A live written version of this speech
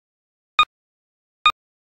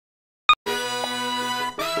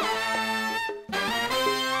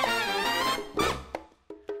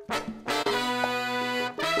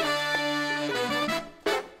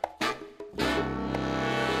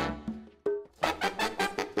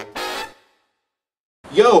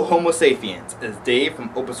Yo, Homo sapiens, it's Dave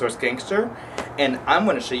from Open Source Gangster, and I'm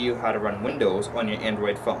going to show you how to run Windows on your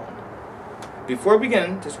Android phone. Before we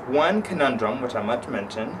begin, just one conundrum, which I must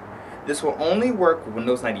mention. This will only work with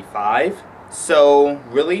Windows 95, so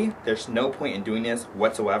really, there's no point in doing this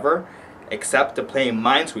whatsoever, except to play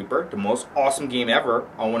Minesweeper, the most awesome game ever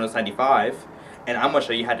on Windows 95, and I'm going to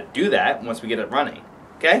show you how to do that once we get it running.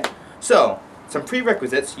 Okay? So, some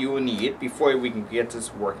prerequisites you will need before we can get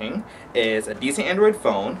this working is a decent Android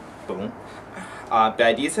phone. Boom.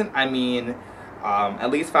 By decent, I mean at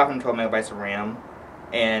least 512 megabytes of RAM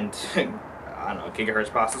and I don't know, gigahertz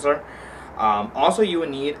processor. Also, you will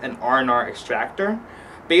need an R&R extractor.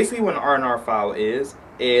 Basically, what an R&R file is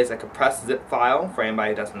a compressed zip file. For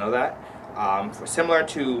anybody who doesn't know that, similar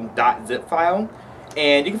to .zip file.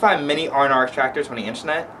 And you can find many R&R extractors on the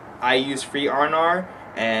internet. I use free R&R.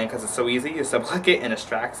 And because it's so easy, you subclick it and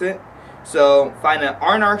extracts it. So find an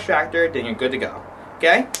R&R extractor, then you're good to go.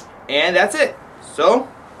 Okay? And that's it. So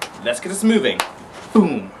let's get this moving.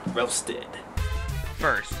 Boom. Roasted.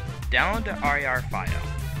 First, download the RAR file.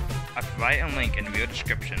 I'll provide a link in the video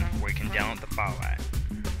description where you can download the file at.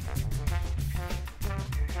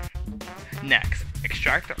 Next,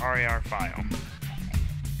 extract the RAR file.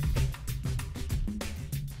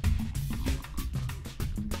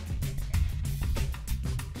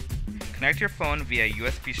 Connect your phone via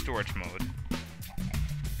USB storage mode.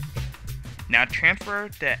 Now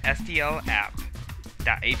transfer the SDL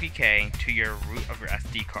app.apk to your root of your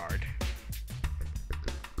SD card.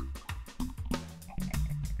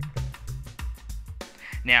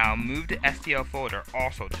 Now move the SDL folder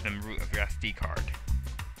also to the root of your SD card.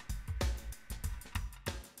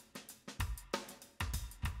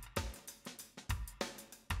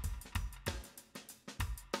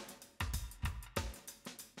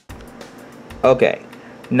 Okay,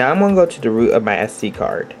 now I'm going to go to the root of my SD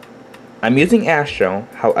card. I'm using Astro,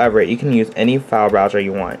 however, you can use any file browser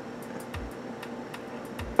you want.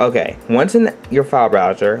 Okay, once in your file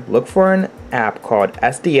browser, look for an app called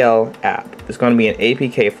SDL app. It's going to be an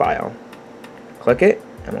APK file. Click it,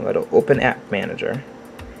 and we'll go to Open App Manager,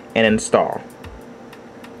 and install.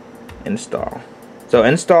 Install. So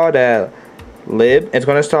install the lib, it's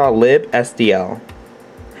going to install libsdl.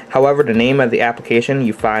 However, the name of the application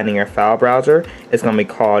you find in your file browser is going to be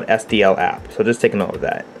called SDL app. So just take a note of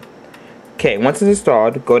that. Okay, once it's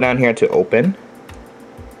installed, go down here to open.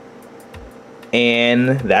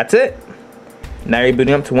 And that's it. Now you're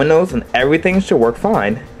booting up to Windows and everything should work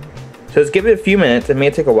fine. So just give it a few minutes. It may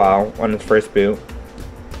take a while on its first boot.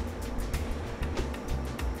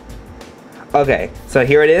 Okay, so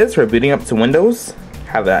here it is. We're booting up to Windows.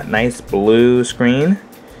 Have that nice blue screen.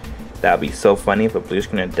 That would be so funny if a blue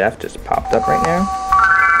screen of death just popped up right now.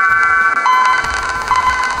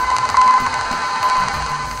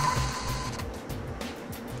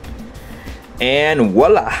 And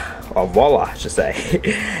voila, or voila, I should say.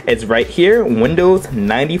 It's right here, Windows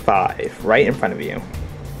 95, right in front of you.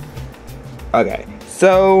 Okay,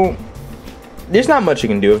 so there's not much you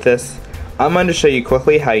can do with this. I'm going to show you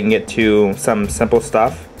quickly how you can get to some simple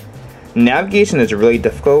stuff. Navigation is really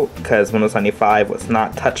difficult because Windows 95 was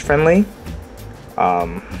not touch friendly.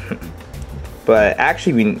 But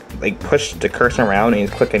actually, we like push the cursor around and you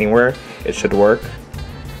click anywhere, it should work.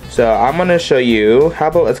 So I'm gonna show you. How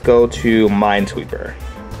about let's go to Minesweeper,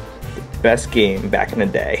 best game back in the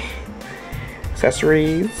day.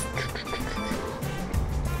 Accessories,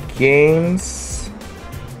 games,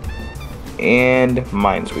 and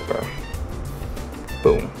Minesweeper.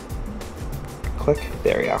 Boom. Click.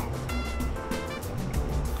 There we go.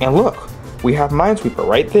 And look, we have Minesweeper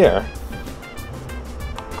right there.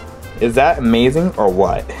 Is that amazing or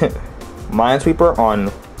what? Minesweeper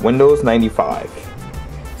on Windows 95.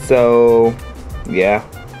 So, yeah.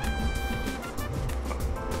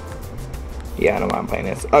 Yeah, I don't know why I'm playing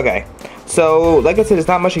this. Okay, so like I said, there's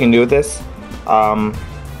not much you can do with this. You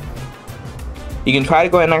can try to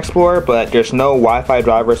go ahead and explore, but there's no Wi-Fi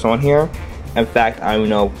drivers on here. In fact, I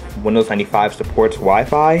know Windows 95 supports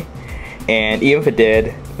Wi-Fi. And even if it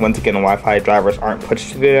did, once again, the Wi-Fi drivers aren't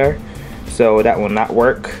pushed there, so that will not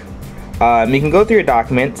work. You can go through your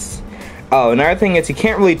documents. Oh, another thing is you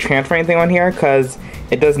can't really transfer anything on here because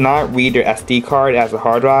it does not read your SD card as a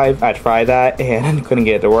hard drive. I tried that and couldn't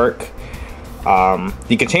get it to work.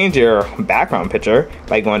 You can change your background picture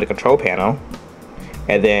by going to Control Panel,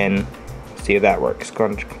 and then see if that works. Go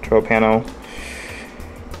to Control Panel.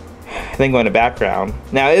 Then go into background.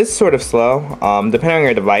 Now it is sort of slow. Depending on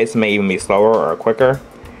your device, it may even be slower or quicker.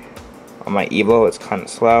 On my Evo, it's kind of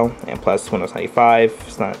slow, and plus Windows 95,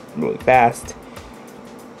 it's not really fast.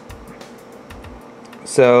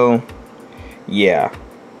 So, yeah.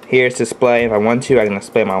 Here's display. If I want to, I can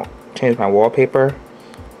change my wallpaper.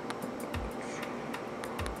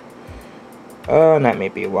 That may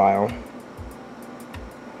be a while.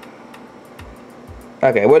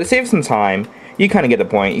 Okay, well, to save some time, you kind of get the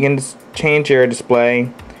point. You can just change your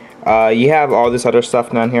display. You have all this other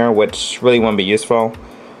stuff down here, which really won't be useful.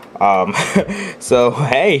 So,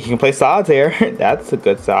 hey, you can play solitaire. That's a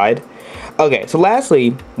good side. Okay, so lastly,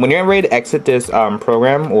 when you're ready to exit this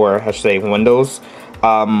program, or I should say Windows,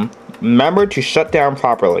 remember to shut down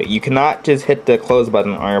properly. You cannot just hit the close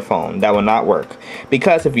button on your phone. That will not work.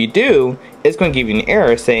 Because if you do, it's going to give you an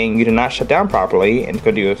error saying you did not shut down properly, and it's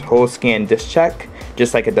going to do a whole scan disk check,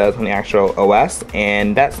 just like it does on the actual OS,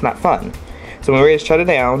 and that's not fun. So when you're ready to shut it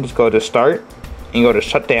down, just go to Start, and go to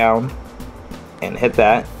Shut Down, and hit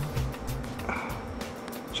that.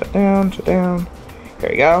 Shut down, shut down.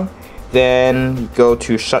 There you go. Then go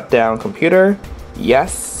to Shut Down Computer.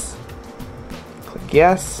 Yes. Click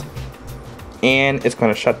Yes. And it's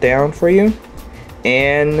going to shut down for you.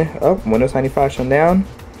 And, oh, Windows 95 shut down.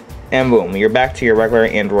 And boom, you're back to your regular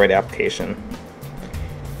Android application.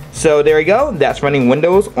 So there you go. That's running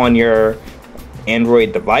Windows on your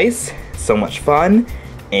Android device. So much fun.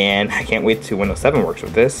 And I can't wait till Windows 7 works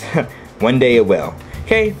with this. One day it will.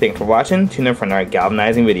 Okay, thanks for watching. Tune in for another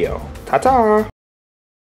galvanizing video. Ta-ta!